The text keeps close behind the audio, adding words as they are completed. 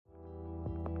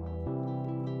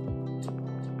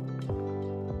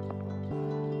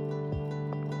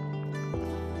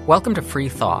Welcome to Free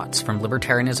Thoughts from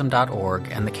Libertarianism.org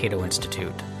and the Cato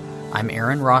Institute. I'm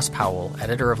Aaron Ross Powell,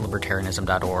 editor of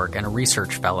Libertarianism.org and a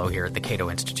research fellow here at the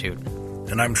Cato Institute.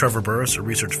 And I'm Trevor Burrus, a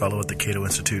research fellow at the Cato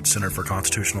Institute Center for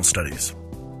Constitutional Studies.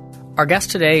 Our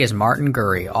guest today is Martin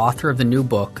Gurri, author of the new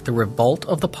book, The Revolt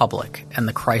of the Public and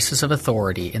the Crisis of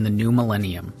Authority in the New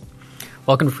Millennium.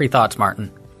 Welcome to Free Thoughts,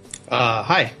 Martin.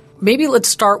 Hi. Maybe let's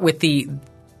start with the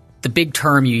big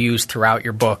term you use throughout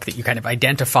your book that you kind of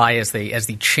identify as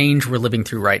the change we're living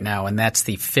through right now, and that's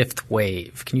the fifth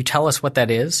wave. Can you tell us what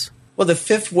that is? Well, the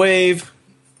fifth wave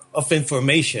of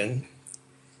information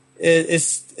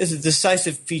is a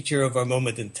decisive feature of our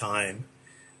moment in time.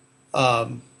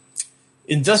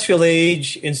 Industrial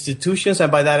age institutions,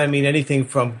 and by that I mean anything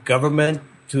from government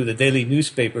to the daily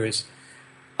newspapers,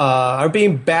 are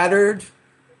being battered,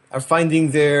 are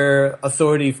finding their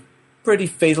authority pretty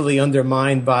fatally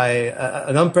undermined by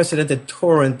an unprecedented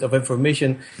torrent of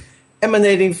information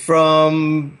emanating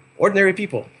from ordinary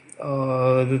people,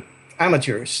 the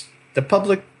amateurs, the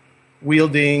public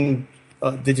wielding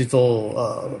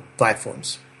digital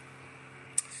platforms.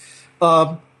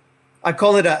 I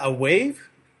call it a wave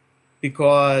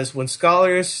because when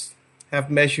scholars have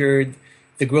measured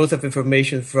the growth of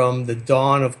information from the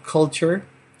dawn of culture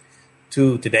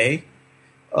to today,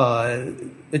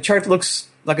 the chart looks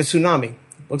like a tsunami,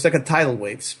 looks like a tidal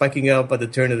wave spiking up at the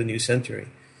turn of the new century.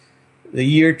 The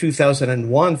year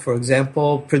 2001, for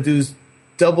example, produced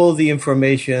double the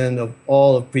information of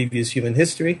all of previous human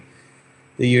history.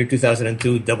 The year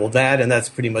 2002 doubled that, and that's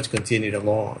pretty much continued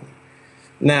along.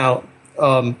 Now,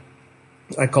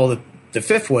 I call it the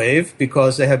fifth wave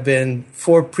because there have been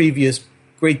four previous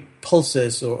great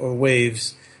pulses or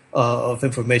waves of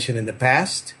information in the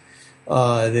past.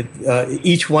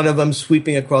 Each one of them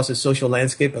sweeping across the social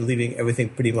landscape and leaving everything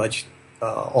pretty much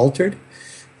altered.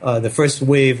 The first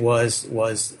wave was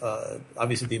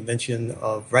obviously the invention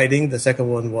of writing. The second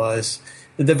one was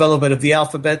the development of the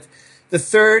alphabet. The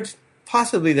third,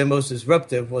 possibly the most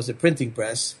disruptive, was the printing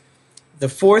press. The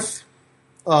fourth,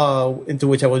 into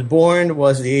which I was born,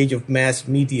 was the age of mass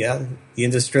media, the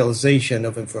industrialization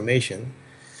of information.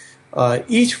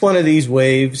 Each one of these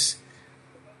waves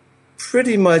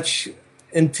pretty much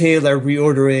entail a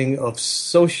reordering of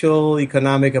social,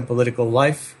 economic, and political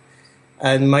life.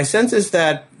 And my sense is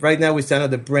that right now we stand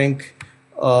at the brink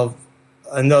of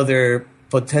another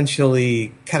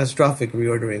potentially catastrophic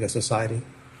reordering of society.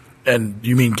 And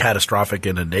you mean catastrophic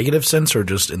in a negative sense or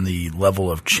just in the level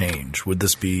of change? Would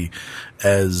this be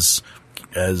as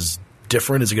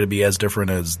different? Is it going to be as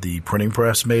different as the printing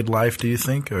press made life, do you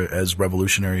think, or as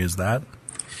revolutionary as that?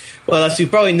 Well, as you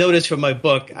probably noticed from my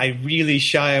book, I really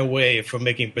shy away from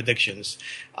making predictions.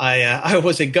 I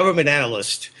was a government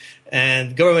analyst,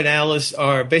 and government analysts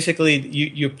are basically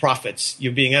your prophets.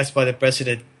 You're being asked by the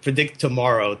president, predict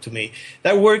tomorrow to me.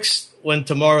 That works when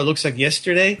tomorrow looks like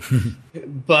yesterday,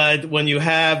 but when you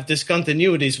have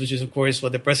discontinuities, which is, of course,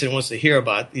 what the president wants to hear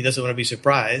about, he doesn't want to be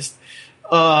surprised,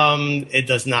 it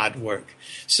does not work.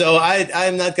 So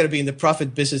I'm not going to be in the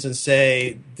prophet business and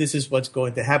say this is what's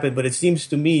going to happen. But it seems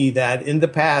to me that in the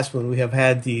past, when we have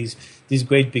had these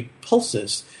great big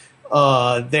pulses,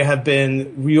 there have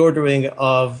been reordering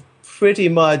of pretty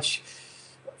much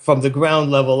from the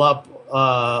ground level up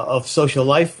of social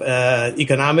life,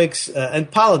 economics,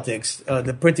 and politics.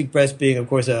 The printing press being, of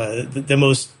course, the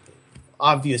most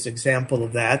obvious example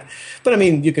of that. But I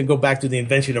mean, you can go back to the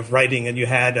invention of writing, and you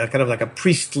had kind of like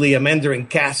a mandarin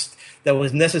caste that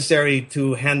was necessary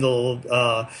to handle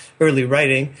early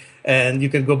writing. And you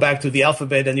can go back to the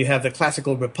alphabet, and you have the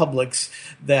classical republics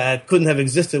that couldn't have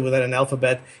existed without an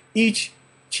alphabet. Each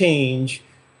change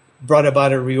brought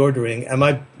about a reordering.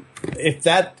 If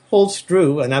that holds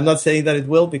true, and I'm not saying that it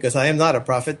will because I am not a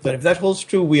prophet, but if that holds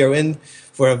true, we are in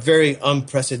for a very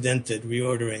unprecedented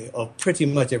reordering of pretty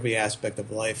much every aspect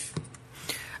of life.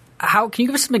 Can you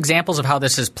give us some examples of how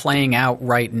this is playing out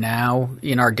right now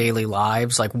in our daily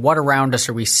lives? Like, what around us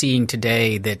are we seeing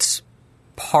today that's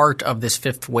part of this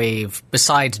fifth wave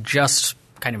besides just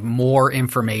kind of more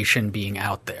information being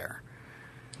out there?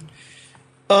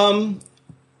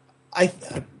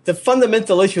 The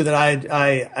fundamental issue that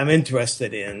I am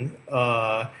interested in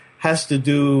has to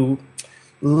do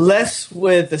less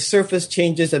with the surface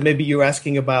changes that maybe you're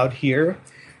asking about here.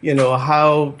 You know,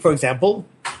 how, for example,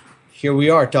 here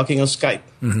we are talking on Skype.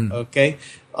 Mm-hmm. Okay.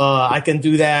 I can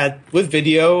do that with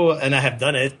video, and I have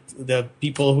done it. The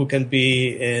people who can be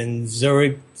in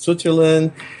Zurich,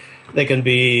 Switzerland, they can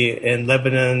be in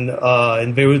Lebanon,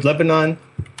 in Beirut, Lebanon,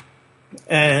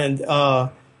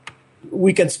 and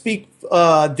we can speak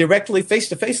directly, face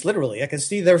to face, literally. I can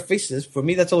see their faces. For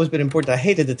me, that's always been important. I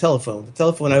hated the telephone. The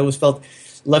telephone, I always felt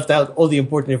left out all the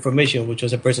important information, which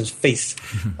was a person's face.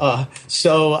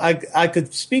 So I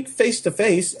could speak face to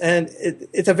face, and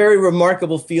it's a very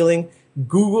remarkable feeling.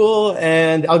 Google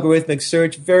and algorithmic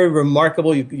search, very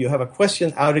remarkable. You have a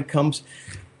question, out it comes.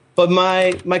 But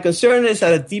my concern is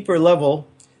at a deeper level,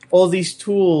 all these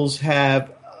tools have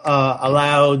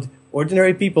allowed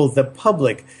ordinary people, the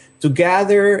public, to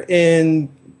gather in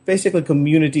basically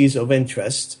communities of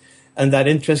interest. And that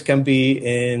interest can be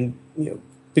in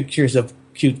pictures of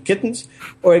cute kittens,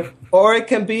 or it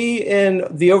can be in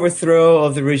the overthrow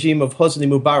of the regime of Hosni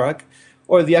Mubarak,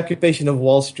 or the occupation of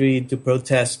Wall Street to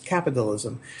protest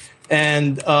capitalism.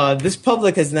 And this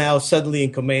public is now suddenly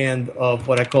in command of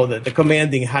what I call the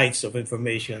commanding heights of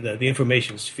information, the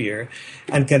information sphere,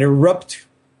 and can erupt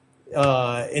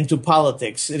into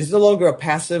politics. It is no longer a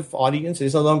passive audience. It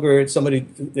is no longer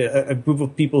a group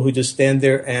of people who just stand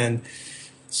there and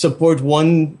support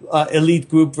one elite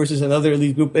group versus another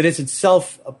elite group. It is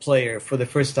itself a player for the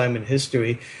first time in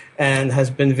history, and has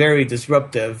been very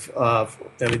disruptive.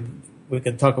 We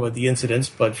can talk about the incidents,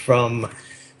 but from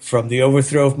the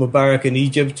overthrow of Mubarak in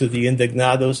Egypt to the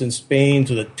Indignados in Spain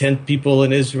to the tent people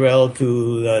in Israel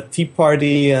to the Tea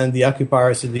Party and the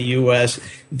occupiers in the U.S.,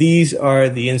 these are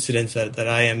the incidents that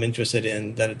I am interested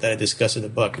in, that I discuss in the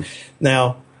book.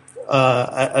 Now,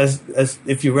 as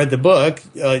if you read the book,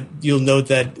 you'll note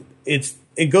that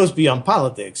it goes beyond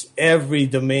politics. Every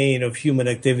domain of human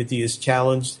activity is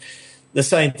challenged. The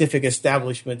scientific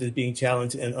establishment is being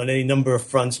challenged on any number of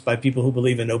fronts by people who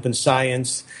believe in open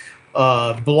science.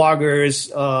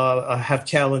 Bloggers have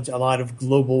challenged a lot of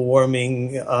global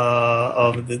warming,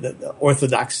 of the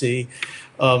orthodoxy.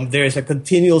 There is a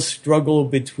continual struggle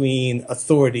between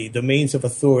authority, domains of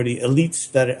authority, elites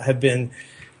that have been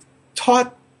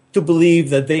taught to believe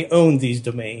that they own these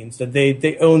domains, that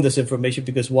they own this information.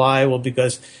 Because why? Well,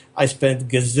 because I spent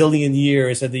gazillion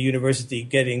years at the university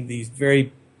getting these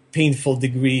very painful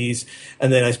degrees,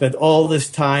 and then I spent all this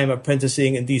time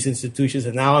apprenticing in these institutions,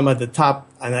 and now I'm at the top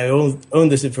and I own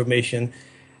this information.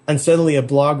 And suddenly a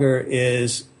blogger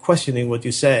is questioning what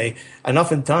you say, and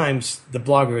oftentimes the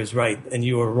blogger is right and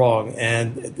you are wrong.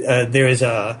 And there is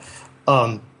I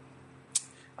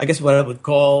guess what I would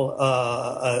call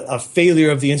a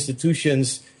failure of the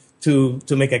institutions to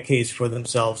make a case for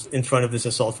themselves in front of this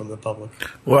assault from the public.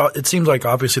 Well, it seems like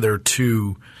obviously there are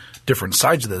two different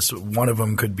sides of this. One of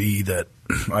them could be that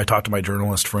I talked to my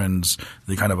journalist friends,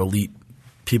 the kind of elite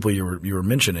people you were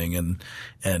mentioning,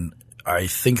 and I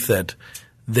think that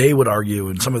they would argue,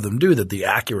 and some of them do, that the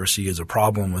accuracy is a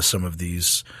problem with some of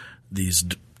these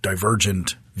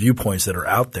divergent viewpoints that are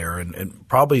out there, and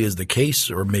probably is the case,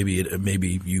 or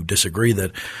maybe you disagree,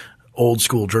 that old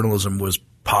school journalism was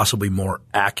possibly more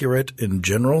accurate in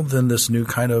general than this new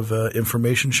kind of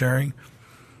information sharing.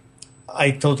 I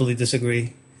totally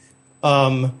disagree.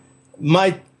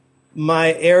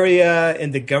 My area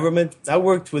in the government, I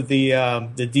worked with the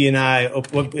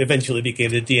DNI, what eventually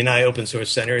became the DNI Open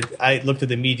Source Center. I looked at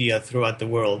the media throughout the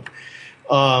world.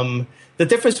 The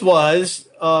difference was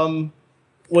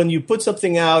when you put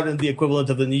something out in the equivalent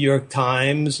of the New York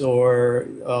Times or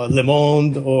Le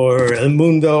Monde or El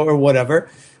Mundo or whatever,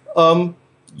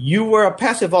 you were a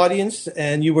passive audience,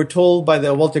 and you were told by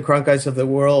the Walter Cronkites of the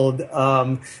world,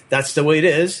 that's the way it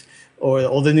is, or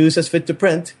all the news is fit to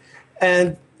print.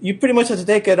 And you pretty much had to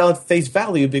take it on face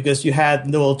value because you had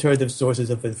no alternative sources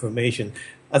of information.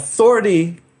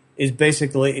 Authority is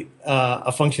basically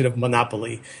a function of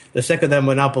monopoly. The second that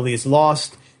monopoly is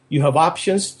lost, you have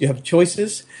options, you have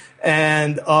choices,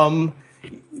 and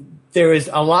there is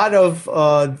a lot of,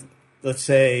 let's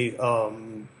say,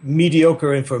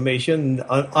 mediocre information,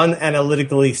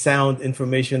 unanalytically sound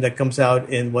information that comes out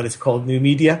in what is called new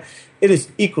media. It is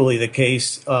equally the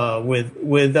case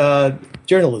with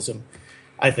journalism,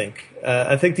 I think.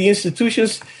 I think the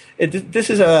institutions, this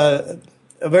is a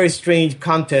very strange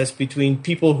contest between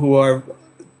people who are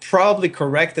probably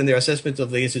correct in their assessment of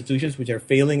the institutions, which are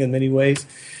failing in many ways,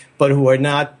 but who are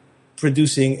not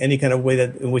producing any kind of way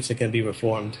in which they can be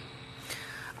reformed.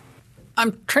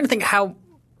 I'm trying to think how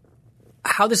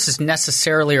this is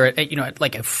necessarily, or at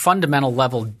like a fundamental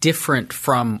level, different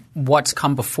from what's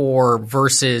come before,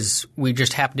 versus we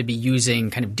just happen to be using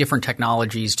kind of different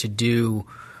technologies to do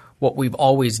what we've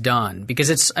always done. Because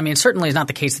it certainly is not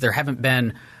the case that there haven't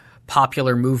been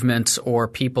popular movements or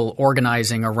people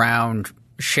organizing around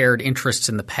shared interests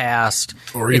in the past.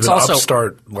 Or even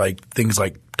upstart, like things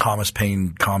like Thomas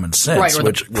Paine Common Sense, right, or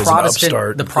which was an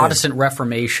upstart. The Protestant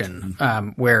Reformation,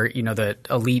 where the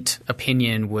elite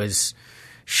opinion was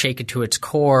shaken to its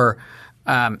core,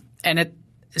 and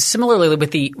similarly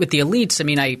with the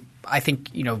elites. I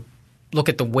think look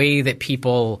at the way that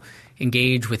people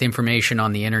engage with information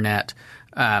on the internet.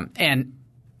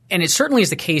 And it certainly is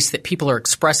the case that people are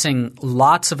expressing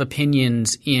lots of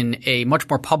opinions in a much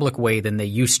more public way than they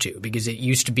used to, because it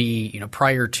used to be,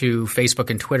 prior to Facebook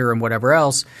and Twitter and whatever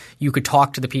else, you could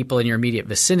talk to the people in your immediate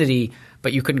vicinity,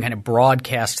 but you couldn't kind of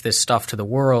broadcast this stuff to the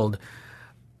world.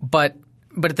 But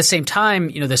at the same time,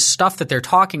 the stuff that they're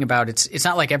talking about, it's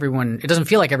not like everyone – it doesn't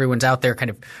feel like everyone's out there kind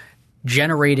of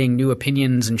generating new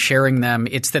opinions and sharing them.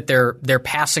 It's that they're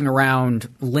passing around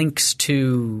links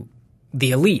to –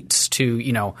 the elites,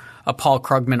 to a Paul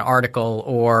Krugman article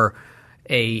or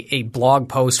a blog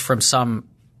post from some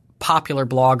popular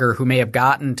blogger who may have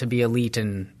gotten to be elite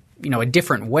in a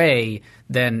different way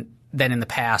than in the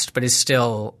past, but is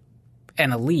still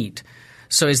an elite.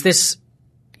 So is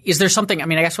there something? I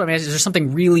mean, I guess is there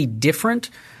something really different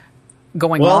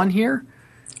going on here?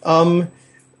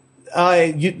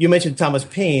 You mentioned Thomas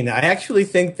Paine. I actually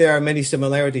think there are many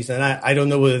similarities, and I don't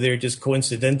know whether they're just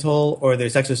coincidental or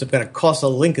there's actually some kind of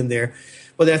causal link in there.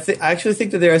 But I actually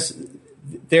think that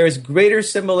there is greater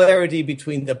similarity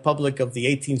between the public of the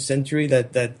 18th century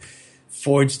that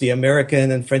forged the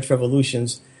American and French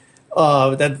revolutions.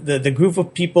 That the group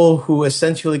of people who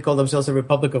essentially call themselves a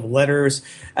Republic of Letters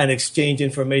and exchange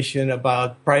information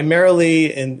about,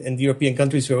 primarily in the European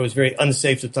countries where it was very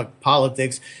unsafe to talk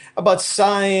politics, about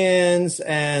science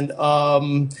and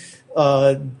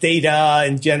data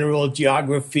in general,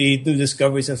 geography, new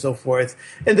discoveries, and so forth.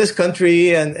 In this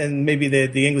country and maybe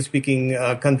the English-speaking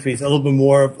countries, a little bit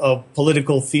more of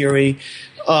political theory.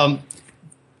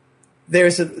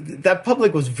 That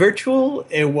public was virtual.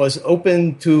 It was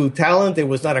open to talent. It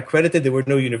was not accredited. There were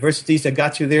no universities that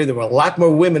got you there. There were a lot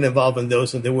more women involved in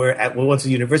those than there were once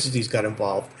the universities got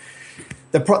involved.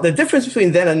 The difference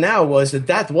between then and now was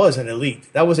that was an elite.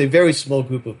 That was a very small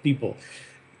group of people.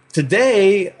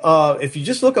 Today, if you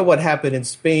just look at what happened in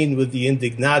Spain with the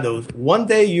Indignados, one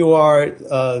day you are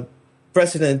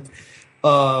President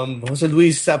José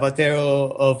Luis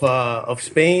Zapatero of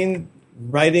Spain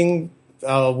writing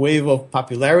a wave of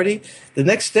popularity. The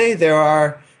next day, there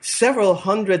are several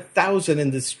 100,000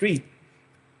 in the street,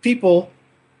 people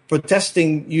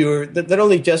protesting not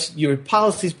only just your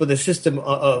policies, but the system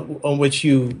over which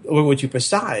you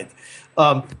preside.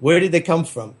 Where did they come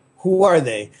from? Who are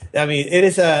they? I mean, it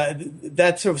is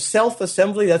that sort of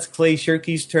self-assembly. That's Clay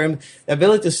Shirky's term. The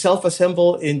ability to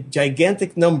self-assemble in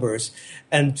gigantic numbers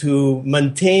and to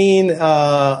maintain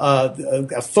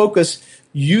a focus,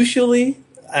 usually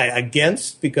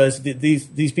against, because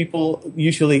these people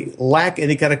usually lack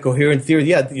any kind of coherent theory.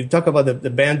 Yeah, you talk about the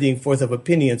bandying forth of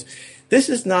opinions. This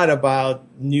is not about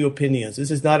new opinions. This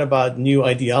is not about new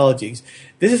ideologies.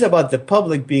 This is about the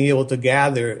public being able to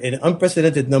gather in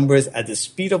unprecedented numbers at the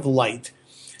speed of light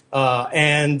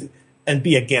and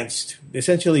be against,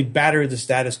 essentially batter the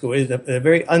status quo. It is a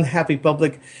very unhappy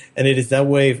public, and it is that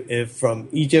way from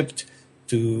Egypt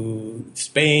to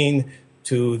Spain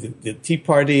to the Tea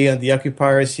Party and the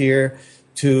occupiers here,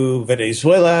 to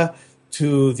Venezuela,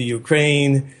 to the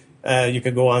Ukraine. You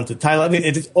could go on to Thailand. I mean,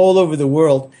 it is all over the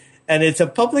world. And it's a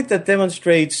public that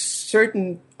demonstrates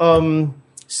certain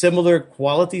similar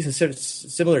qualities, a certain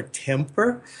similar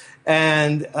temper,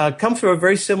 and comes from a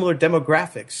very similar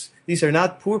demographics. These are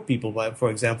not poor people, for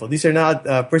example. These are not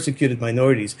persecuted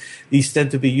minorities. These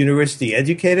tend to be university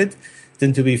educated,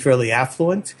 tend to be fairly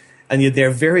affluent, and yet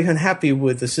they're very unhappy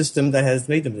with the system that has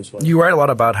made them this way. You write a lot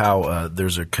about how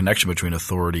there's a connection between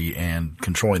authority and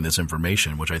controlling this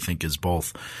information, which I think is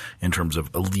both in terms of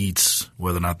elites,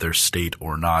 whether or not they're state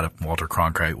or not. Walter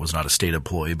Cronkite was not a state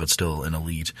employee, but still an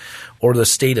elite, or the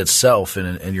state itself.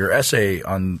 And in your essay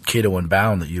on Cato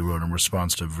Unbound that you wrote in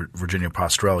response to Virginia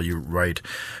Postrel, you write,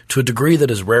 to a degree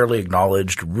that is rarely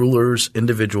acknowledged, rulers,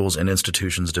 individuals, and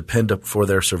institutions depend for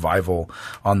their survival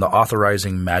on the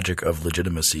authorizing magic of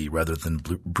legitimacy rather than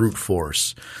brute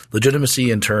force. Legitimacy,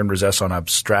 in turn, rests on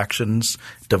abstractions,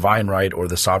 divine right, or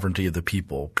the sovereignty of the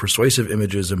people. Persuasive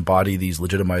images embody these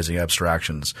legitimizing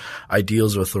abstractions.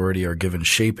 Ideals of authority are given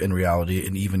shape and reality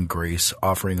and even grace,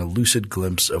 offering a lucid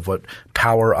glimpse of what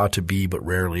power ought to be but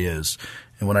rarely is.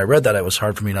 And when I read that, it was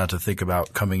hard for me not to think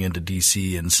about coming into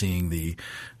D.C. and seeing the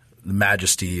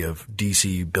majesty of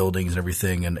D.C. buildings and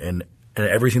everything, and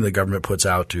everything the government puts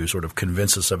out to sort of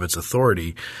convince us of its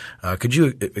authority. Could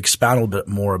you expound a little bit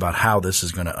more about how this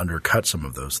is going to undercut some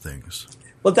of those things?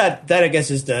 Well, that I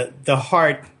guess is the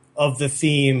heart of the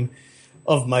theme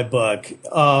of my book.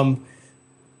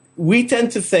 We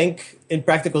tend to think in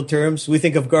practical terms. We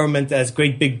think of government as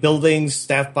great big buildings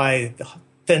staffed by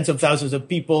tens of thousands of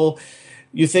people.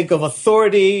 You think of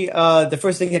authority, the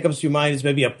first thing that comes to your mind is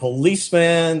maybe a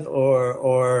policeman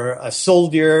or a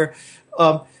soldier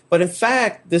But in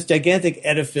fact, this gigantic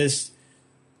edifice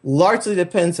largely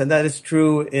depends, and that is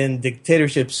true in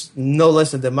dictatorships no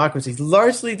less than democracies,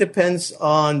 largely depends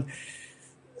on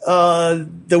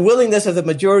the willingness of the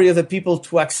majority of the people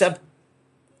to accept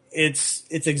its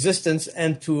existence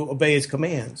and to obey its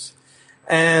commands.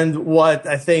 And what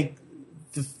I think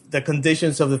the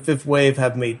conditions of the fifth wave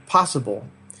have made possible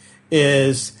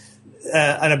is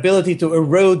an ability to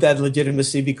erode that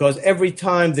legitimacy, because every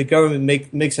time the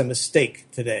government makes a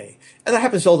mistake today, and that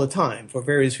happens all the time for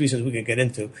various reasons we can get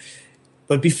into.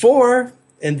 But before,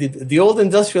 in the old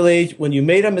industrial age, when you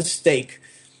made a mistake,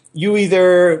 you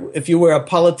either, if you were a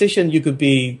politician, you could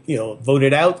be,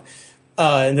 voted out,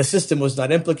 and the system was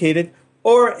not implicated,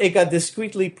 or it got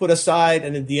discreetly put aside,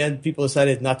 and in the end, people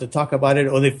decided not to talk about it,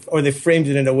 or they framed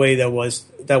it in a way that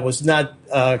was not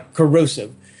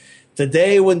corrosive.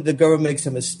 Today, when the government makes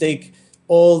a mistake,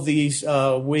 all these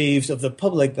waves of the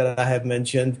public that I have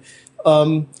mentioned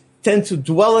tend to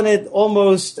dwell on it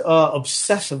almost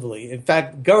obsessively. In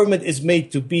fact, government is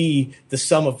made to be the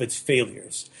sum of its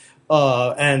failures.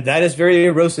 And that is very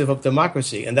erosive of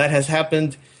democracy. And that has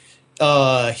happened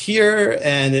here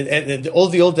and in all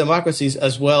the old democracies,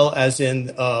 as well as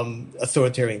in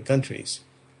authoritarian countries.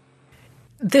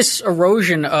 This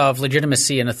erosion of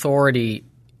legitimacy and authority,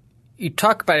 you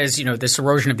talk about it as, this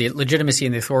erosion of the legitimacy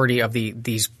and the authority of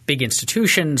these big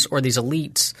institutions or these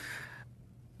elites.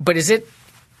 But is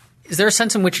there a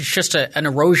sense in which it's just an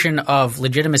erosion of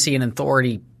legitimacy and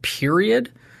authority,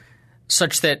 period,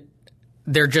 such that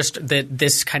that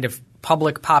this kind of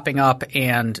public popping up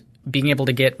and being able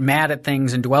to get mad at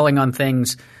things and dwelling on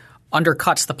things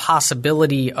undercuts the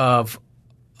possibility of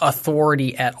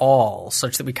authority at all,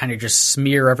 such that we kind of just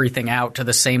smear everything out to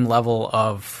the same level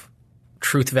of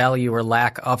truth value or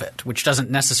lack of it, which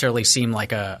doesn't necessarily seem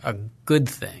like a good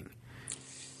thing?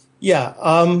 Yeah.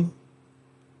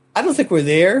 I don't think we're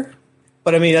there,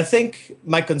 but I think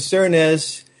my concern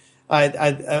is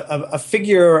a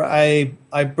figure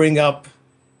I bring up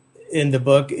in the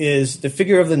book is the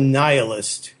figure of the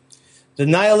nihilist. The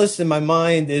nihilist in my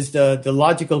mind is the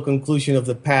logical conclusion of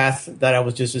the path that I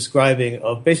was just describing,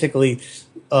 of basically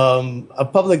a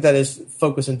public that is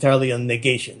focused entirely on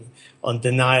negation, on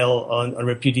denial, on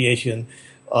repudiation,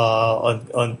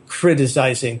 on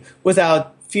criticizing,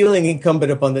 without feeling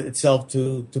incumbent upon itself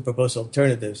to propose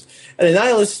alternatives. And the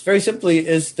nihilist, very simply,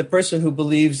 is the person who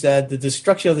believes that the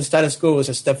destruction of the status quo is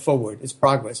a step forward, it's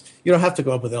progress. You don't have to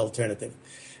come up with an alternative.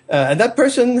 And that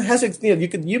person has,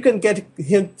 you can get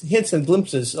hints and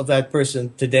glimpses of that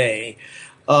person today.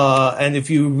 And if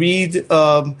you read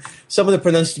some of the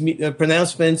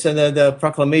pronouncements and the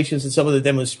proclamations and some of the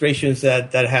demonstrations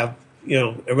that have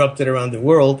erupted around the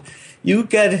world, you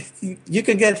can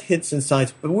get hints and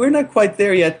signs. But we're not quite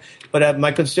there yet. But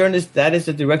my concern is that is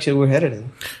the direction we're headed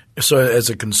in. So as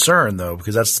a concern, though,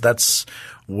 because that's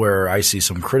where I see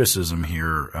some criticism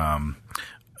here,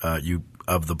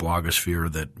 of the blogosphere,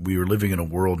 that we are living in a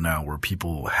world now where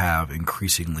people have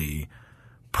increasingly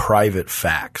private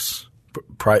facts,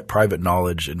 private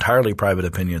knowledge, entirely private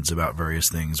opinions about various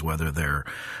things, whether they're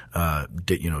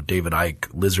David Icke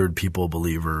lizard people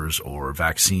believers or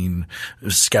vaccine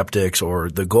skeptics or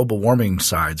the global warming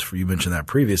sides. You mentioned that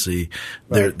previously.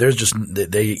 Right. There's just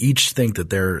they each think that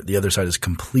the other side is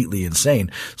completely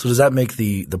insane. So does that make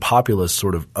the populace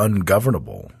sort of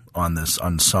ungovernable on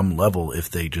some level if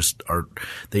they just are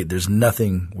there's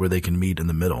nothing where they can meet in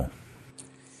the middle?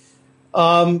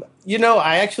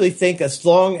 I actually think as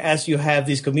long as you have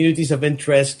these communities of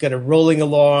interest kind of rolling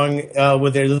along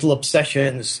with their little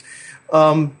obsessions,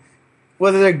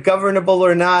 whether they're governable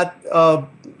or not,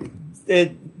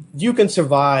 you can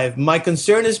survive. My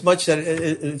concern is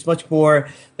it's much more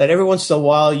that every once in a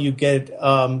while you get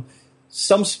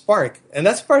some spark, and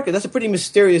that's a pretty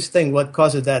mysterious thing. What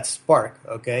causes that spark?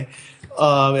 Okay,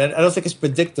 I don't think it's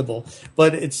predictable,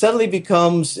 but it suddenly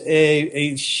becomes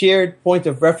a shared point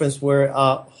of reference where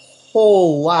a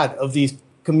whole lot of these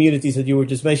communities that you were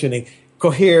just mentioning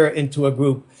cohere into a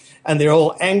group, and they're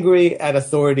all angry at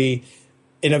authority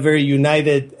in a very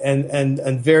united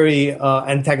and very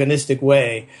antagonistic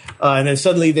way. And then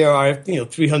suddenly there are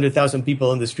 300,000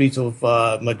 people in the streets of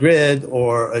Madrid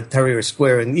or Tahrir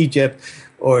Square in Egypt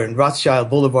or in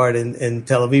Rothschild Boulevard in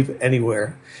Tel Aviv,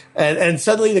 anywhere. And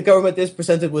suddenly the government is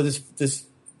presented with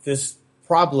this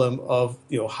problem of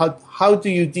how do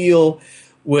you deal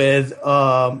with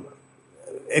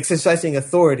exercising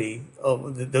authority,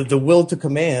 the will to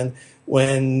command,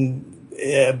 when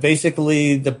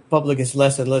basically the public is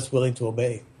less and less willing to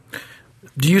obey.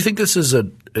 Do you think this is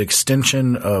an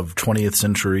extension of 20th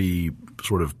century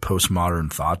sort of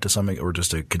postmodern thought to something, or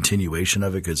just a continuation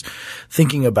of it? Because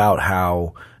thinking about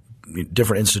how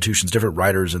different institutions, different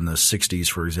writers in the 60s,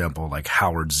 for example, like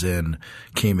Howard Zinn,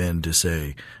 came in to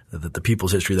say that the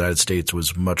people's history of the United States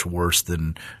was much worse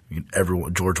than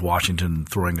George Washington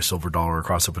throwing a silver dollar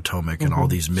across the Potomac and all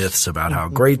these myths about how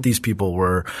great these people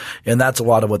were. And that's a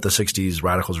lot of what the 60s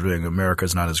radicals were doing.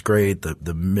 America's not as great.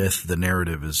 The myth, the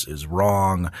narrative is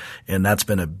wrong. And that's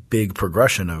been a big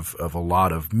progression of a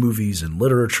lot of movies and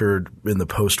literature in the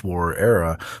post-war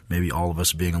era, maybe all of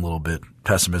us being a little bit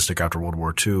pessimistic after World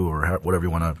War II or whatever you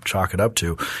want to chalk it up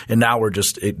to. And now we're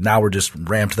just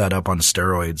ramped that up on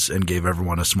steroids and gave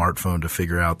everyone a smartphone to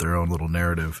figure out their own little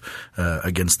narrative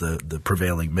against the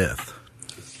prevailing myth.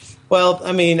 Well,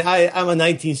 I mean, I'm a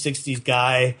 1960s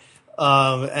guy,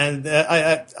 and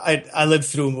I lived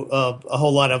through a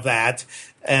whole lot of that,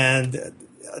 and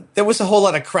there was a whole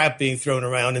lot of crap being thrown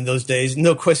around in those days,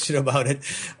 no question about it.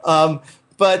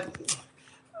 But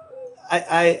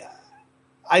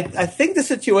I think the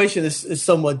situation is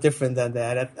somewhat different than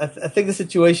that. I think the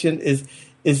situation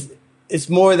is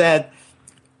more that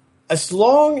as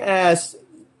long as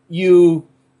you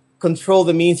control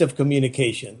the means of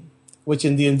communication, which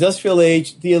in the industrial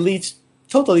age the elites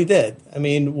totally did. I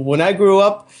mean, when I grew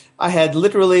up, I had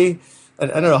literally, I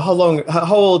don't know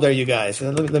how old are you guys?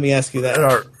 Let me ask you that. In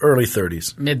our early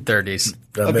 30s. Mid-30s.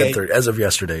 Okay. Mid-30s. As of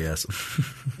yesterday, yes.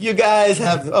 You guys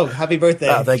have, happy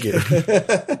birthday. Thank you.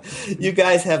 You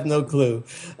guys have no clue.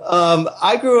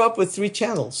 I grew up with 3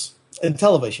 channels in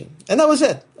television, and that was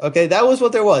it. Okay, that was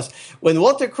what there was. When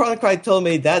Walter Cronkite told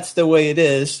me that's the way it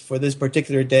is for this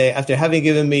particular day, after having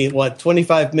given me,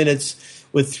 25 minutes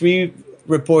with 3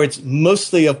 reports,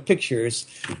 mostly of pictures,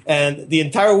 and the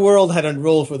entire world had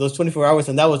unrolled for those 24 hours,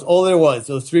 and that was all there was,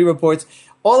 those 3 reports.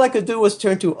 All I could do was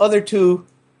turn to other 2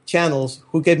 channels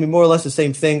who gave me more or less the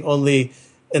same thing, only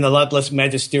in a lot less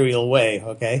magisterial way,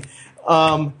 okay?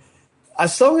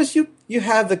 As long as you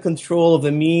have the control of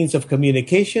the means of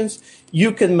communications,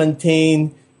 you can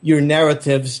maintain your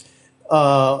narratives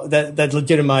that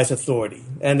legitimize authority.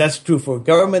 And that's true for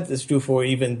government. It's true for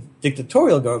even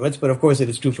dictatorial governments. But, of course, it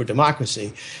is true for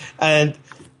democracy. And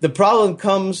the problem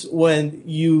comes when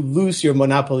you lose your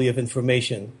monopoly of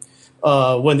information,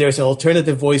 when there's an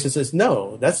alternative voice that says,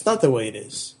 no, that's not the way it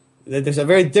is. There's a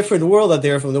very different world out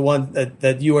there from the one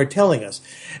that you are telling us.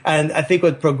 And I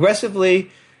think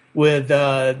progressively with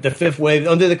the fifth wave,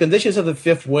 under the conditions of the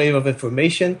fifth wave of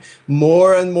information,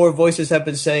 more and more voices have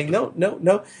been saying, no, no,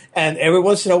 no. And every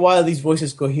once in a while, these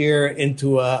voices cohere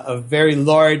into a very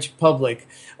large public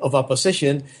of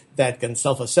opposition that can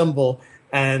self-assemble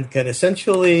and can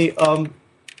essentially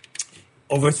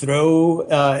overthrow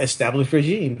established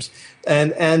regimes.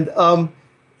 And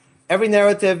every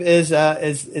narrative is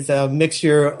a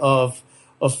mixture of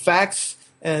facts.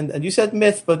 And you said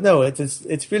myth, but no,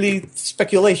 it's really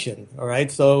speculation. All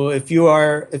right. So if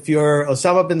you're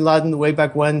Osama bin Laden way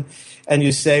back when, and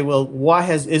you say, well, why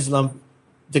has Islam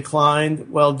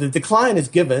declined? Well, the decline is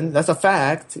given. That's a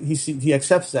fact. He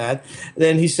accepts that.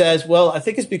 Then he says, well, I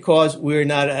think it's because we're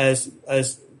not as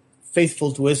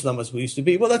faithful to Islam as we used to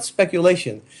be. Well, that's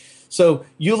speculation. So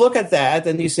you look at that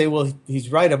and you say, well,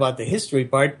 he's right about the history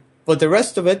part, but the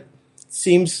rest of it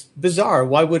seems bizarre.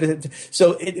 Why would it?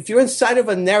 So if you're inside of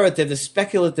a narrative, the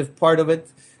speculative part of it,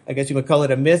 I guess you would call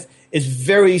it a myth, is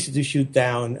very easy to shoot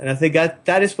down. And I think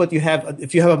that is what you have.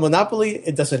 If you have a monopoly,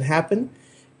 it doesn't happen.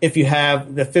 If you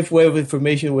have the fifth wave of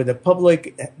information where the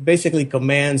public basically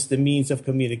commands the means of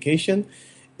communication,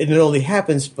 it not only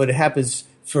happens, but it happens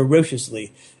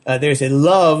ferociously. There's a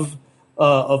love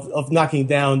of knocking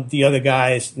down the other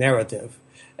guy's narrative.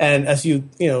 And as you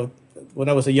know, when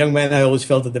I was a young man, I always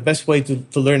felt that the best way to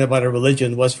learn about a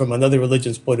religion was from another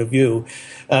religion's point of view.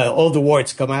 All the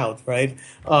warts come out, right?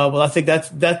 Well, I think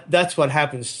that's what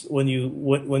happens when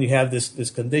you have this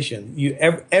condition.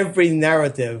 Every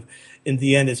narrative, in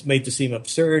the end, is made to seem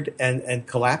absurd and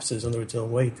collapses under its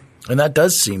own weight. And that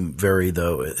does seem very,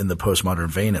 though, in the postmodern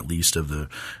vein, at least, of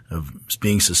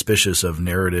being suspicious of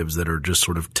narratives that are just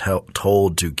sort of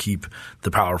told to keep the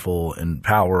powerful in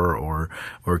power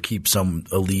or keep some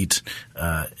elite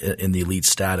in the elite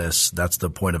status. That's the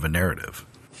point of a narrative.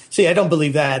 See, I don't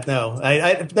believe that. No,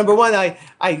 number one,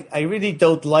 I really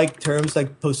don't like terms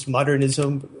like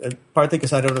postmodernism, partly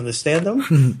because I don't understand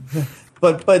them,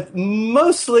 but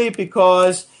mostly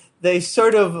because they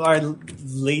sort of are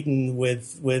laden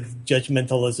with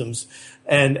judgmentalisms,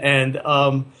 and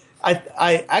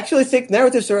I actually think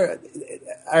narratives are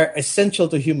essential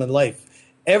to human life.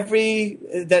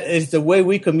 That is the way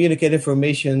we communicate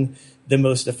information the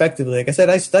most effectively. Like I said,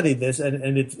 I studied this,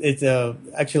 and it's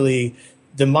actually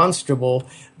demonstrable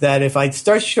that if I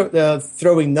start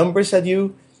throwing numbers at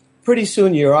you, pretty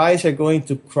soon your eyes are going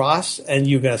to cross, and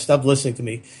you're going to stop listening to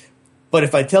me. But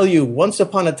if I tell you once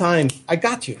upon a time, I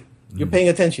got you. You're paying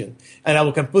attention. And I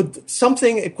will put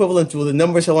something equivalent to the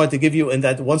numbers I wanted to give you in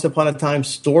that once upon a time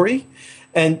story,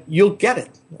 and you'll get it,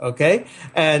 okay?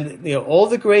 And, all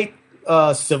the great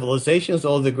civilizations,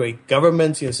 all the great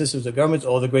governments, systems of governments,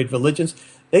 all the great religions,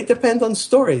 they depend on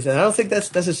stories. And I don't think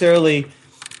that's necessarily,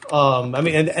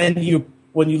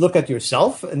 when you look at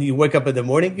yourself and you wake up in the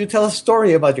morning, you tell a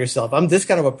story about yourself. I'm this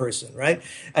kind of a person, right?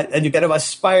 And you kind of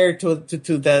aspire to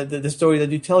the story that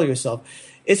you tell yourself.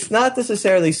 It's not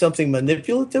necessarily something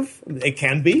manipulative. It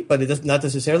can be, but it is not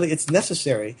necessarily. It's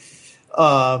necessary.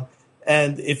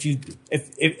 And if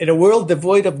in a world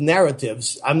devoid of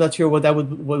narratives, I'm not sure what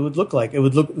would look like. It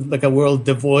would look like a world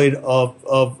devoid of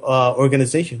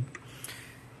organization.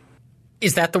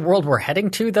 Is that the world we're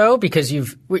heading to, though? Because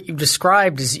what you've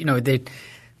described is,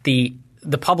 the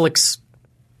public's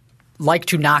like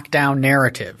to knock down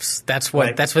narratives. That's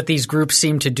what these groups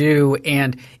seem to do.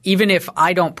 And even if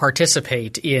I don't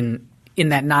participate in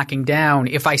that knocking down,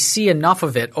 if I see enough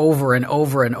of it over and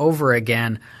over and over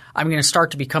again, I'm going to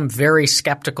start to become very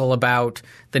skeptical about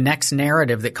the next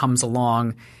narrative that comes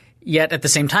along. Yet at the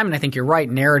same time, and I think you're right,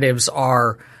 narratives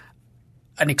are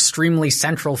an extremely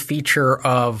central feature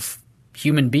of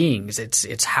human beings.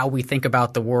 It's how we think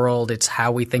about the world. It's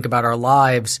how we think about our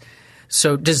lives.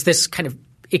 So does this kind of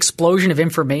explosion of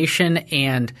information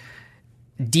and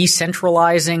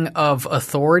decentralizing of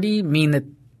authority mean that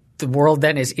the world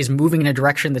then is moving in a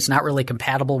direction that's not really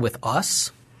compatible with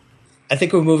us? I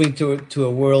think we're moving to a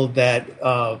world that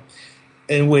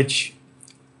in which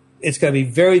it's going to be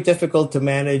very difficult to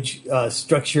manage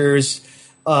structures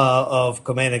of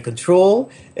command and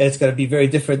control. It's going to be very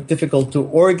difficult to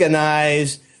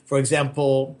organize, for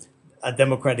example, a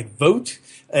democratic vote.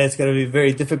 It's going to be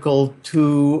very difficult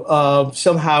to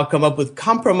somehow come up with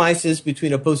compromises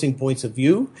between opposing points of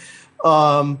view,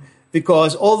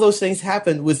 because all those things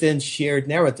happen within shared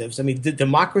narratives. I mean,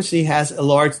 democracy has a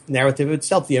large narrative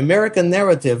itself. The American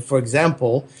narrative, for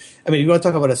example, I mean, you want to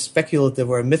talk about a speculative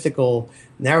or a mythical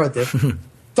narrative,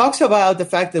 talks about the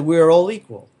fact that we're all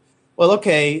equal. Well,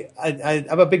 okay,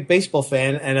 I'm a big baseball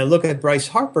fan, and I look at Bryce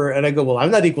Harper, and I go, well,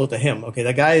 I'm not equal to him. Okay,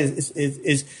 that guy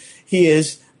is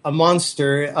a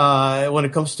monster when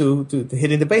it comes to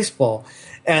hitting the baseball.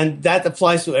 And that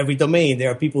applies to every domain. There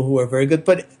are people who are very good.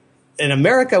 But in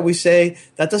America, we say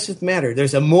that doesn't matter.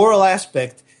 There's a moral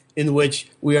aspect in which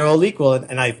we are all equal.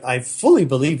 And I fully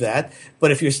believe that.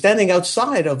 But if you're standing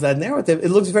outside of that narrative, it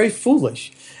looks very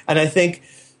foolish. And I think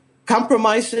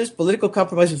political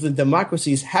compromises in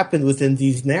democracies happen within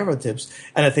these narratives.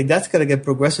 And I think that's going to get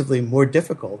progressively more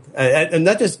difficult. And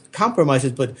not just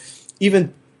compromises, but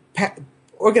even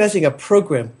organizing a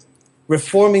program,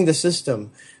 reforming the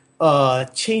system,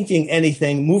 changing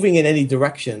anything, moving in any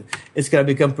direction, it's going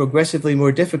to become progressively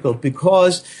more difficult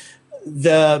because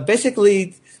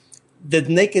basically the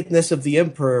nakedness of the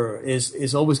emperor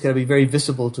is always going to be very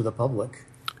visible to the public.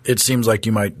 It seems like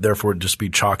you might therefore just be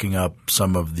chalking up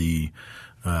some of the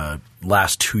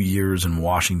last 2 years in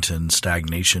Washington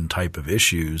stagnation type of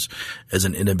issues as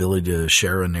an inability to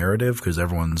share a narrative because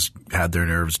everyone's had their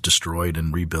narratives destroyed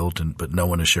and rebuilt, but no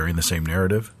one is sharing the same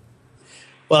narrative.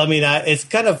 Well, I mean, it's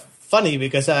kind of funny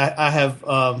because I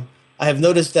have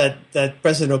noticed that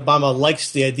President Obama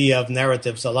likes the idea of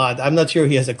narratives a lot. I'm not sure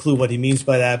he has a clue what he means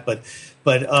by that, but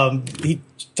he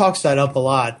talks that up a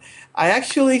lot. I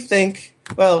actually think,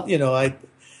 well,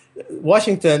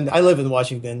 Washington. I live in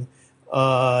Washington.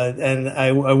 And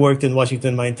I worked in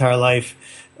Washington my entire life,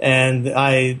 and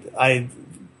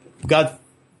God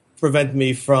prevent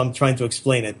me from trying to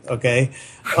explain it. Okay,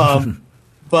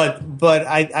 but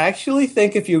I actually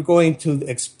think if you're going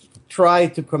to try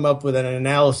to come up with an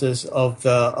analysis of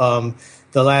the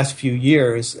last few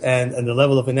years and the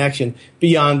level of inaction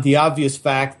beyond the obvious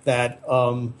fact that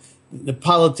the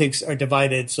politics are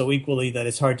divided so equally that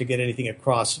it's hard to get anything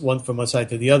across from one side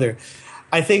to the other,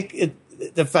 I think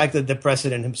the fact that the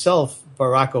president himself,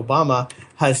 Barack Obama,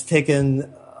 has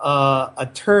taken a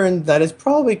turn that is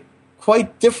probably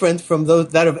quite different from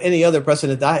that of any other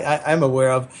president I'm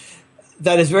aware of,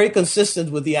 that is very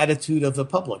consistent with the attitude of the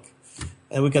public.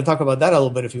 And we can talk about that a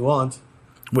little bit if you want.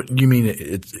 What you mean?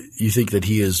 You think that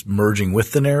he is merging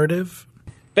with the narrative?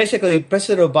 Basically,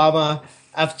 President Obama,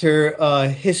 after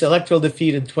his electoral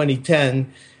defeat in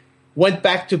 2010, went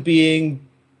back to being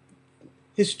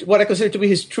what I consider to be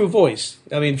his true voice.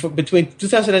 I mean, between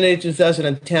 2008 and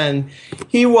 2010,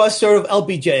 he was sort of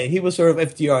LBJ. He was sort of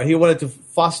FDR. He wanted to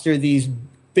foster these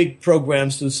big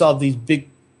programs to solve these big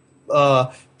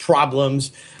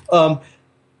problems.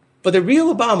 But the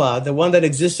real Obama, the one that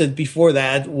existed before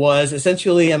that, was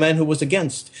essentially a man who was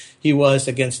against. He was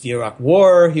against the Iraq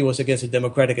War. He was against the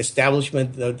Democratic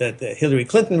establishment that Hillary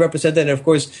Clinton represented. And of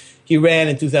course, he ran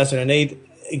in 2008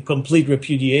 in complete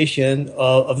repudiation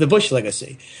of the Bush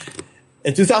legacy.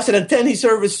 In 2010, he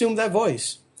sort of assumed that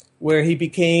voice, where he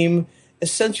became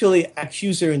essentially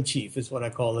accuser-in-chief, is what I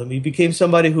call him. He became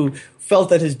somebody who felt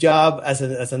that his job as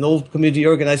an old community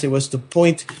organizer was to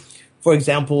point, for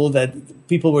example, that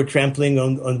people were trampling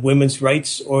on women's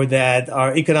rights or that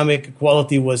our economic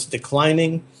equality was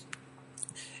declining.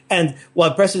 And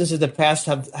while presidents in the past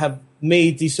have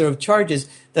made these sort of charges,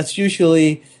 that's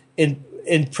usually in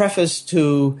preface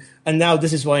to, and now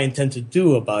this is what I intend to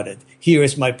do about it. Here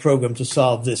is my program to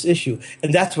solve this issue.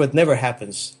 And that's what never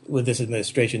happens with this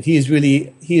administration. He is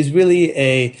really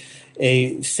a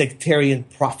sectarian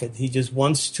prophet. He just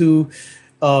wants to,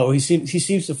 he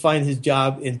seems to find his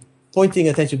job in pointing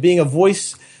attention, being a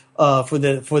voice for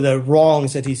the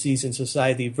wrongs that he sees in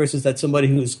society, versus that somebody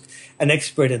who's an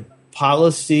expert in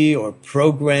policy or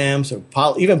programs or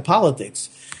even politics.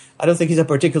 I don't think he's a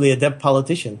particularly adept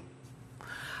politician.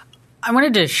 I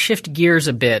wanted to shift gears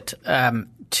a bit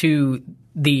to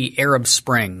the Arab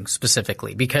Spring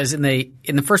specifically, because in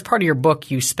the first part of your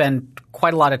book, you spend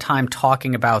quite a lot of time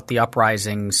talking about the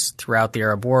uprisings throughout the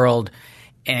Arab world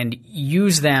and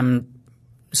use them,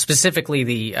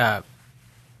 specifically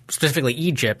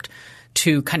Egypt,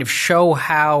 to kind of show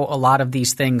how a lot of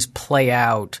these things play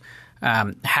out,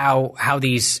 how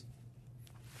these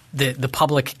the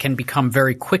public can become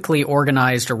very quickly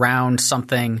organized around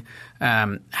something,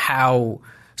 how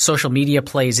social media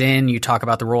plays in. You talk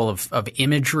about the role of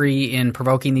imagery in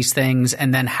provoking these things,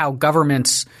 and then how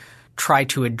governments try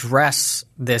to address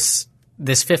this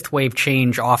fifth wave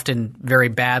change often very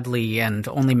badly and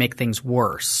only make things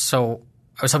worse. So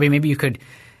I was hoping maybe you could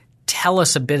tell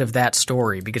us a bit of that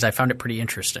story, because I found it pretty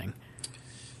interesting.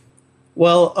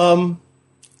 Well,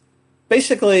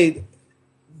 basically,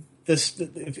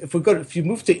 if you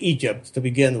move to Egypt to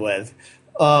begin with,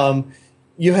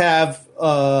 you have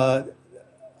a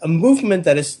movement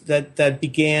that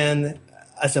began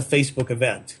as a Facebook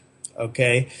event.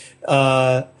 Okay,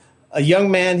 a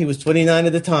young man, he was 29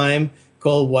 at the time,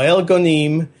 called Wael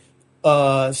Ghonim,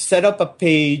 set up a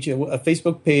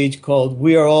Facebook page called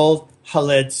 "We Are All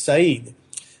Khaled Said."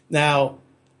 Now,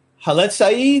 Khaled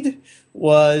Said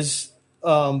was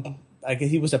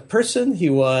he was a person, he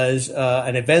was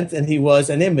an event, and he was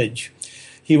an image.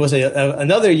 He was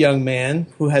another young man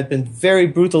who had been very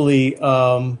brutally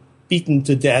beaten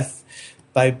to death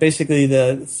by basically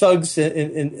the thugs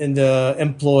in the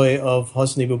employ of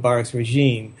Hosni Mubarak's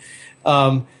regime.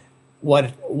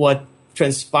 What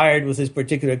transpired with his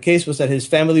particular case was that his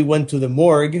family went to the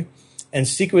morgue and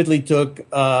secretly took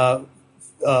cell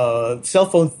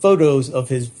phone photos of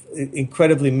his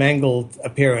incredibly mangled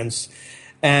appearance.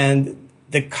 And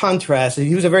the contrast,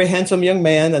 he was a very handsome young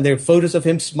man, and there are photos of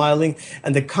him smiling,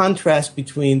 and the contrast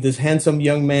between this handsome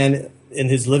young man in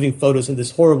his living photos and this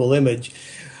horrible image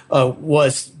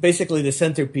was basically the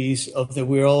centerpiece of the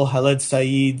We're All Khaled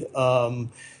Said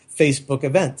Facebook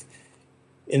event.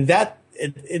 In that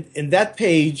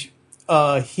page,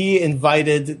 he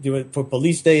invited, for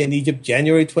Police Day in Egypt,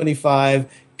 January 25,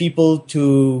 people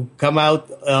to come out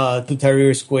to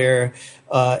Tahrir Square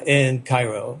in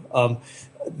Cairo.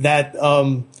 There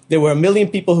were 1 million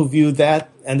people who viewed that,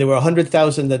 and there were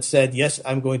 100,000 that said, yes,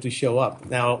 I'm going to show up.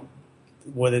 Now,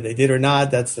 whether they did or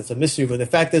not, that's a mystery. But the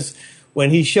fact is,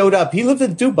 when he showed up, he lived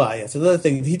in Dubai. That's another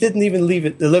thing. He didn't even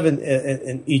live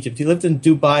in Egypt. He lived in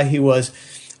Dubai. He was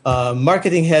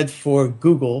marketing head for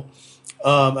Google,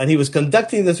 and he was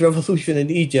conducting this revolution in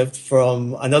Egypt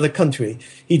from another country.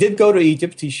 He did go to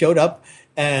Egypt. He showed up,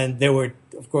 and there were,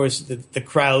 of course, the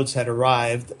crowds had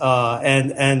arrived,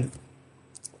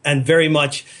 and very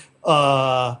much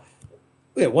once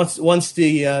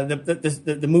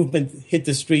the movement hit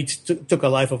the streets, took a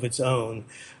life of its own.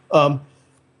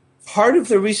 Part of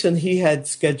the reason he had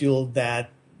scheduled that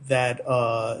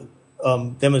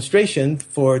demonstration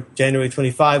for January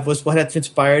 25 was what had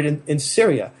transpired in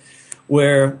Syria,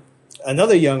 where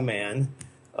another young man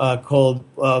called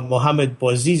Mohammed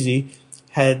Bouazizi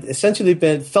had essentially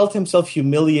felt himself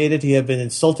humiliated. He had been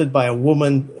insulted by a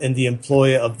woman in the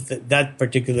employ of that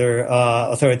particular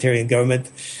authoritarian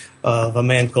government, of a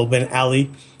man called Ben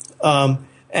Ali.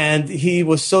 And he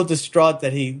was so distraught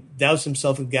that he doused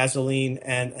himself in gasoline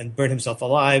and burned himself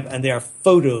alive. And there are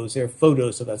photos of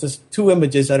that. There's two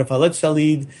images out of Khaled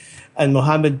Said and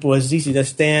Mohammed Bouazizi that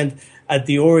stand at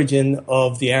the origin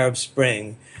of the Arab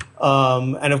Spring.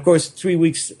 And of course, 3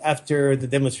 weeks after the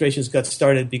demonstrations got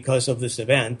started because of this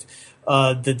event,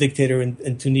 the dictator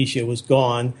in Tunisia was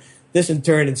gone. this in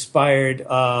turn inspired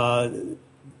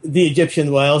the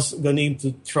Egyptian Wales Ghanim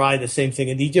to try the same thing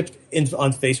in Egypt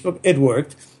on Facebook. It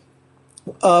worked.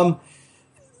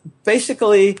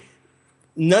 Basically,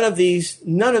 none of these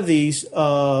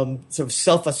sort of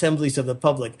self-assemblies of the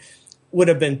public would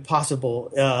have been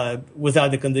possible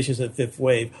without the conditions of the fifth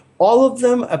wave. All of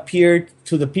them appeared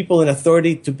to the people in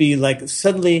authority to be like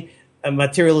suddenly a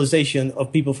materialization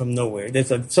of people from nowhere.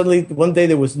 Suddenly one day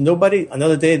there was nobody,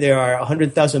 another day there are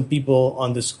 100,000 people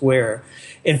on the square.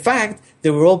 In fact, they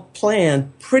were all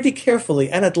planned pretty carefully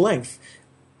and at length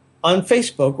on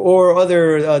Facebook or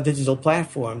other digital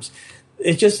platforms.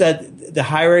 It's just that the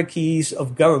hierarchies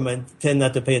of government tend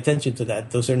not to pay attention to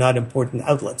that. Those are not important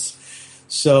outlets.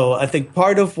 So I think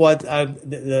part of what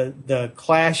the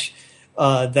clash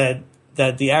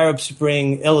that the Arab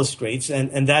Spring illustrates,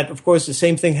 and that, of course, the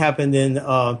same thing happened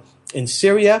in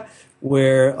Syria,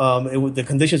 where the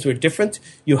conditions were different.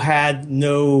 You had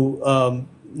no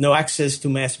access to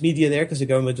mass media there because the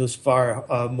government was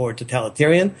far more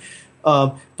totalitarian.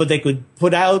 But they could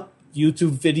put out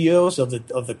YouTube videos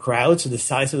of the crowds and the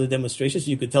size of the demonstrations.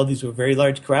 You could tell these were very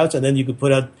large crowds, and then you could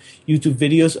put out YouTube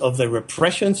videos of the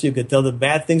repression, so you could tell the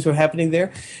bad things were happening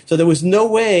there. So there was no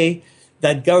way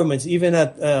that governments, even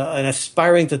an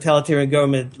aspiring totalitarian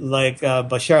government like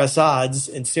Bashar Assad's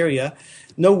in Syria,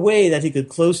 no way that he could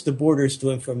close the borders to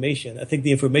information. I think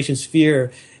the information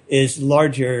sphere is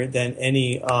larger than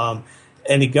any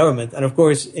government. And of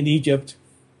course, in Egypt,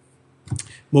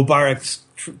 Mubarak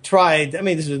tried. I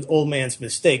mean, this is an old man's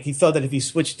mistake. He thought that if he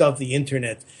switched off the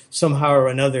internet somehow or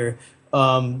another,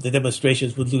 the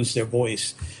demonstrations would lose their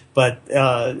voice. But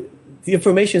the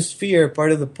information sphere,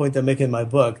 part of the point I make in my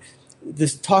book,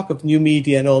 this talk of new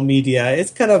media and old media,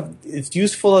 it's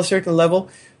useful at a certain level.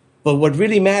 But what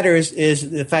really matters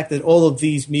is the fact that all of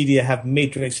these media have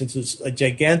matrixed into a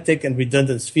gigantic and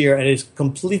redundant sphere, and is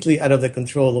completely out of the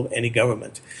control of any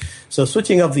government. So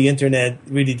switching off the internet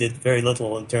really did very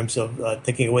little in terms of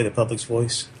taking away the public's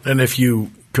voice. And if you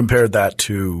compared that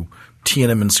to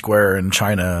Tiananmen Square in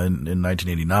China in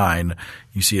 1989,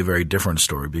 you see a very different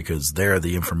story, because there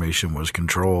the information was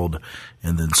controlled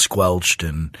and then squelched,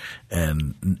 and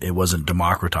it wasn't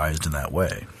democratized in that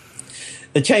way.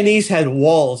 The Chinese had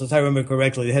walls, as I remember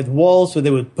correctly. They had walls where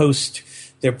they would post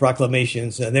their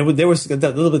proclamations. And they were a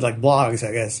little bit like blogs,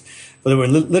 I guess. But they were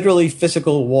literally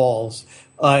physical walls.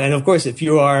 And of course, if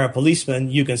you are a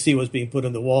policeman, you can see what's being put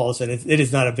on the walls, and it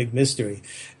is not a big mystery.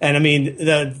 And I mean,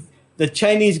 the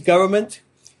Chinese government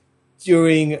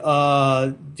during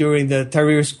the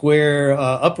Tahrir Square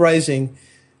uprising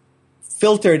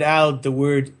filtered out the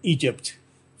word Egypt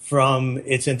from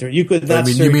its You could not.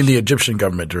 You mean the Egyptian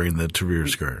government during the Tahrir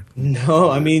Square? No,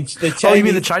 I mean the Chinese. Oh, you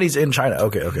mean the Chinese in China?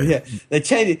 Okay. Yeah, the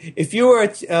Chinese. If you were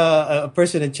a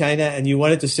person in China and you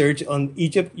wanted to search on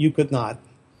Egypt, you could not.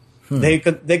 They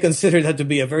considered that to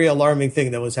be a very alarming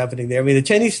thing that was happening there. I mean, the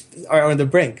Chinese are on the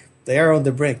brink. They are on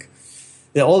the brink.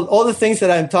 All the things that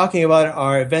I'm talking about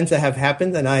are events that have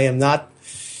happened, and I am not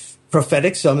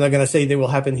prophetic, so I'm not going to say they will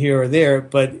happen here or there.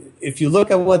 But if you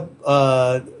look at what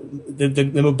the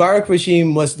Mubarak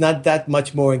regime was not that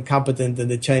much more incompetent than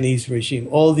the Chinese regime.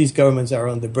 All these governments are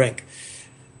on the brink.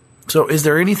 So is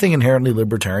there anything inherently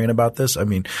libertarian about this? I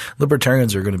mean,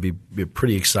 libertarians are going to be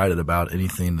pretty excited about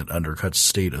anything that undercuts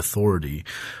state authority,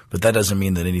 but that doesn't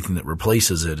mean that anything that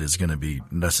replaces it is going to be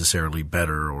necessarily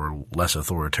better or less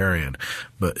authoritarian.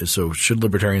 But so should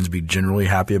libertarians be generally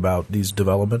happy about these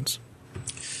developments?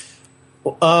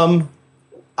 I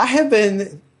have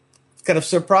been kind of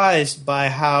surprised by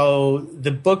how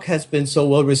the book has been so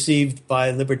well received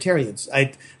by libertarians. I'm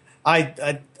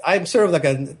sort of like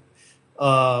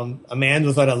a man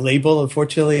without a label.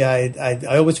 Unfortunately, I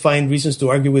always find reasons to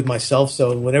argue with myself.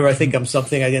 So whenever I think I'm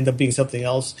something, I end up being something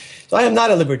else. So I am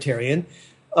not a libertarian.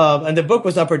 And the book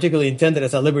was not particularly intended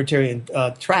as a libertarian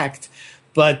tract,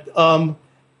 but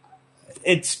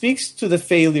it speaks to the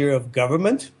failure of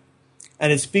government.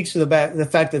 And it speaks to the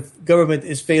fact that government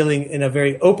is failing in a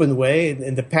very open way.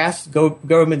 In the past,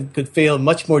 government could fail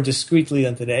much more discreetly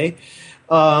than today.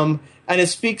 And it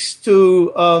speaks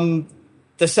to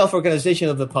the self-organization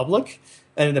of the public.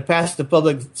 And in the past, the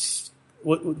public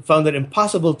found it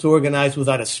impossible to organize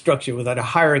without a structure, without a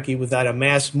hierarchy, without a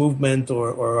mass movement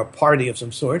or a party of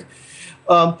some sort.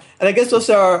 And I guess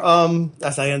those are,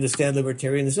 as I understand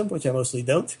libertarianism, which I mostly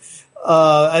don't,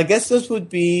 I guess those would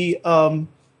be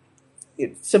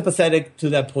sympathetic to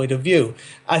that point of view.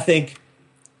 I think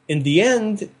in the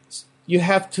end, you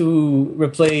have to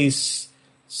replace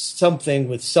something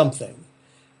with something.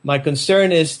 My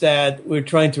concern is that we're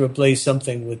trying to replace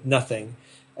something with nothing,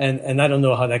 and I don't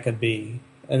know how that could be.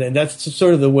 And that's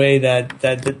sort of the way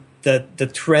that the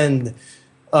trend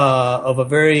of a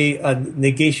very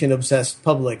negation-obsessed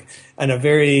public and a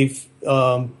very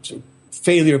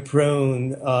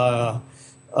failure-prone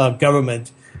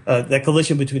government, that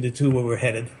collision between the two where we're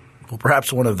headed. Well,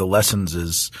 perhaps one of the lessons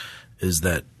is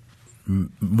that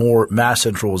more mass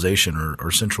centralization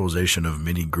or centralization of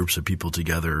many groups of people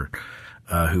together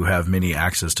who have many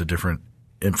access to different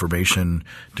information,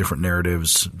 different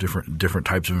narratives, different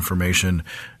types of information.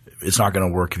 It's not going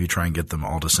to work if you try and get them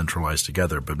all to centralize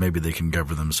together, but maybe they can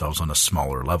govern themselves on a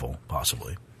smaller level,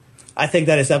 possibly. I think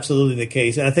that is absolutely the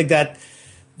case, and I think that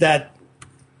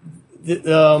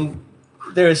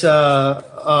there's a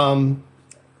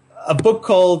book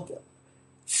called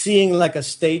Seeing Like a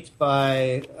State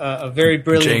by a very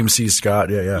brilliant James C.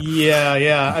 Scott.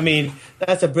 Yeah. I mean,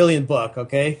 that's a brilliant book.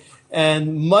 Okay,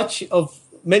 and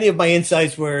many of my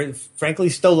insights were frankly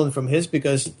stolen from his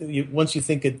because once you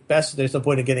think it best, there's no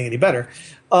point in getting any better.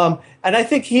 And I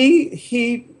think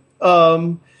he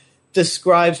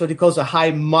describes what he calls a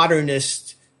high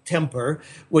modernist temper,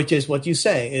 which is what you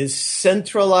say, is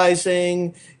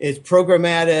centralizing, is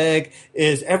programmatic,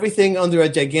 is everything under a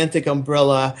gigantic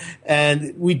umbrella.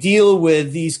 And we deal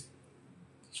with these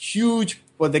huge,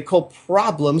 what they call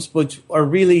problems, which are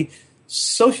really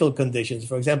social conditions.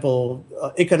 For example,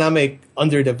 economic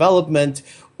underdevelopment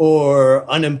or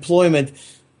unemployment.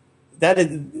 That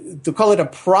is, to call it a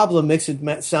problem makes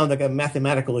it sound like a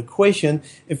mathematical equation.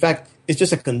 In fact, it's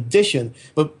just a condition.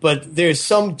 But there's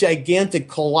some gigantic,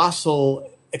 colossal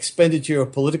expenditure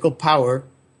of political power,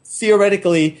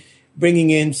 theoretically bringing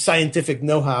in scientific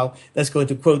know-how that's going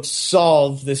to, quote,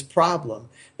 solve this problem.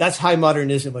 That's high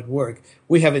modernism at work.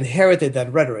 We have inherited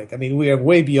that rhetoric. I mean, we are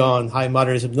way beyond high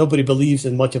modernism. Nobody believes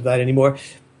in much of that anymore.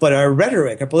 But our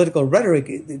rhetoric, our political rhetoric,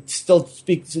 it still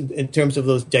speaks in terms of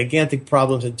those gigantic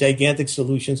problems and gigantic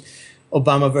solutions.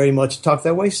 Obama very much talked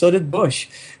that way. So did Bush.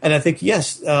 And I think,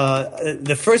 yes,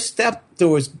 the first step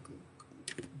towards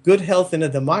good health in a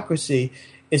democracy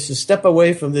is to step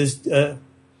away from this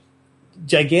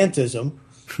gigantism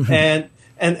and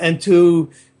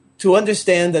to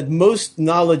understand that most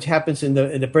knowledge happens in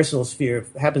the personal sphere,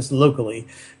 happens locally.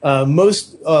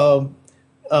 Most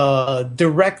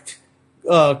direct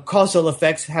causal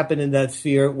effects happen in that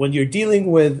sphere. When you're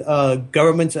dealing with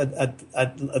governments at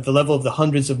the level of the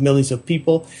hundreds of millions of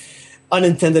people,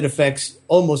 unintended effects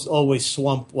almost always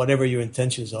swamp whatever your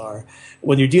intentions are.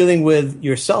 When you're dealing with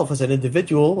yourself as an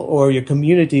individual or your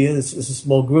community as a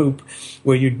small group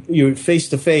where you're face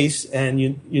to face and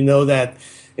you know that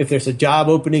if there's a job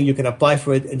opening, you can apply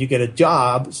for it and you get a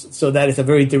job. So that is a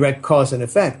very direct cause and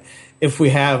effect. If we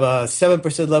have a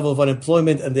 7% level of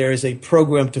unemployment and there is a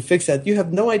program to fix that, you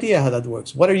have no idea how that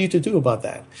works. What are you to do about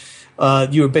that?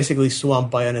 You're basically swamped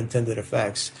by unintended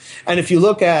effects. And if you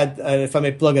look at, if I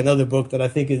may plug another book that I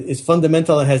think is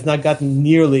fundamental and has not gotten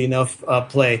nearly enough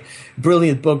play,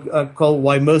 brilliant book called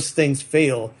Why Most Things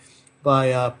Fail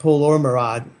by Paul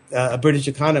Ormerod, a British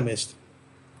economist.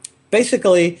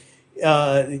 Basically,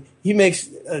 he makes,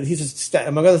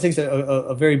 among other things,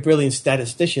 a very brilliant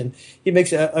statistician. He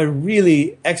makes a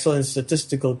really excellent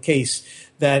statistical case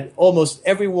that almost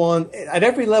everyone, at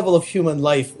every level of human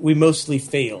life, we mostly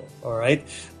fail, all right?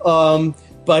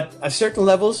 But at certain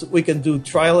levels, we can do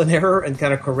trial and error and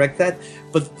kind of correct that.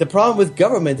 But the problem with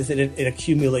government is that it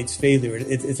accumulates failure.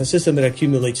 It's a system that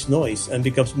accumulates noise and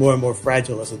becomes more and more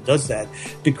fragile as it does that,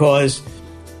 because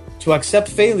to accept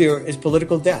failure is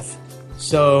political death.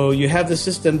 So you have the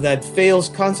system that fails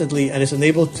constantly and is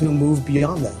unable to move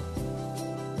beyond that.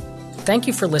 Thank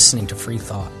you for listening to Free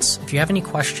Thoughts. If you have any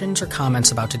questions or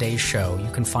comments about today's show, you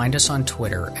can find us on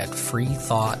Twitter at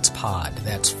FreeThoughtsPod.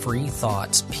 That's Free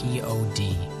Thoughts,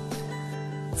 P-O-D.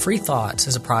 Free Thoughts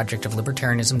is a project of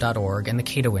Libertarianism.org and the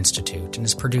Cato Institute and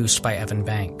is produced by Evan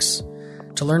Banks.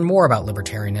 To learn more about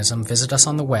libertarianism, visit us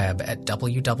on the web at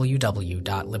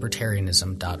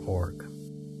www.libertarianism.org.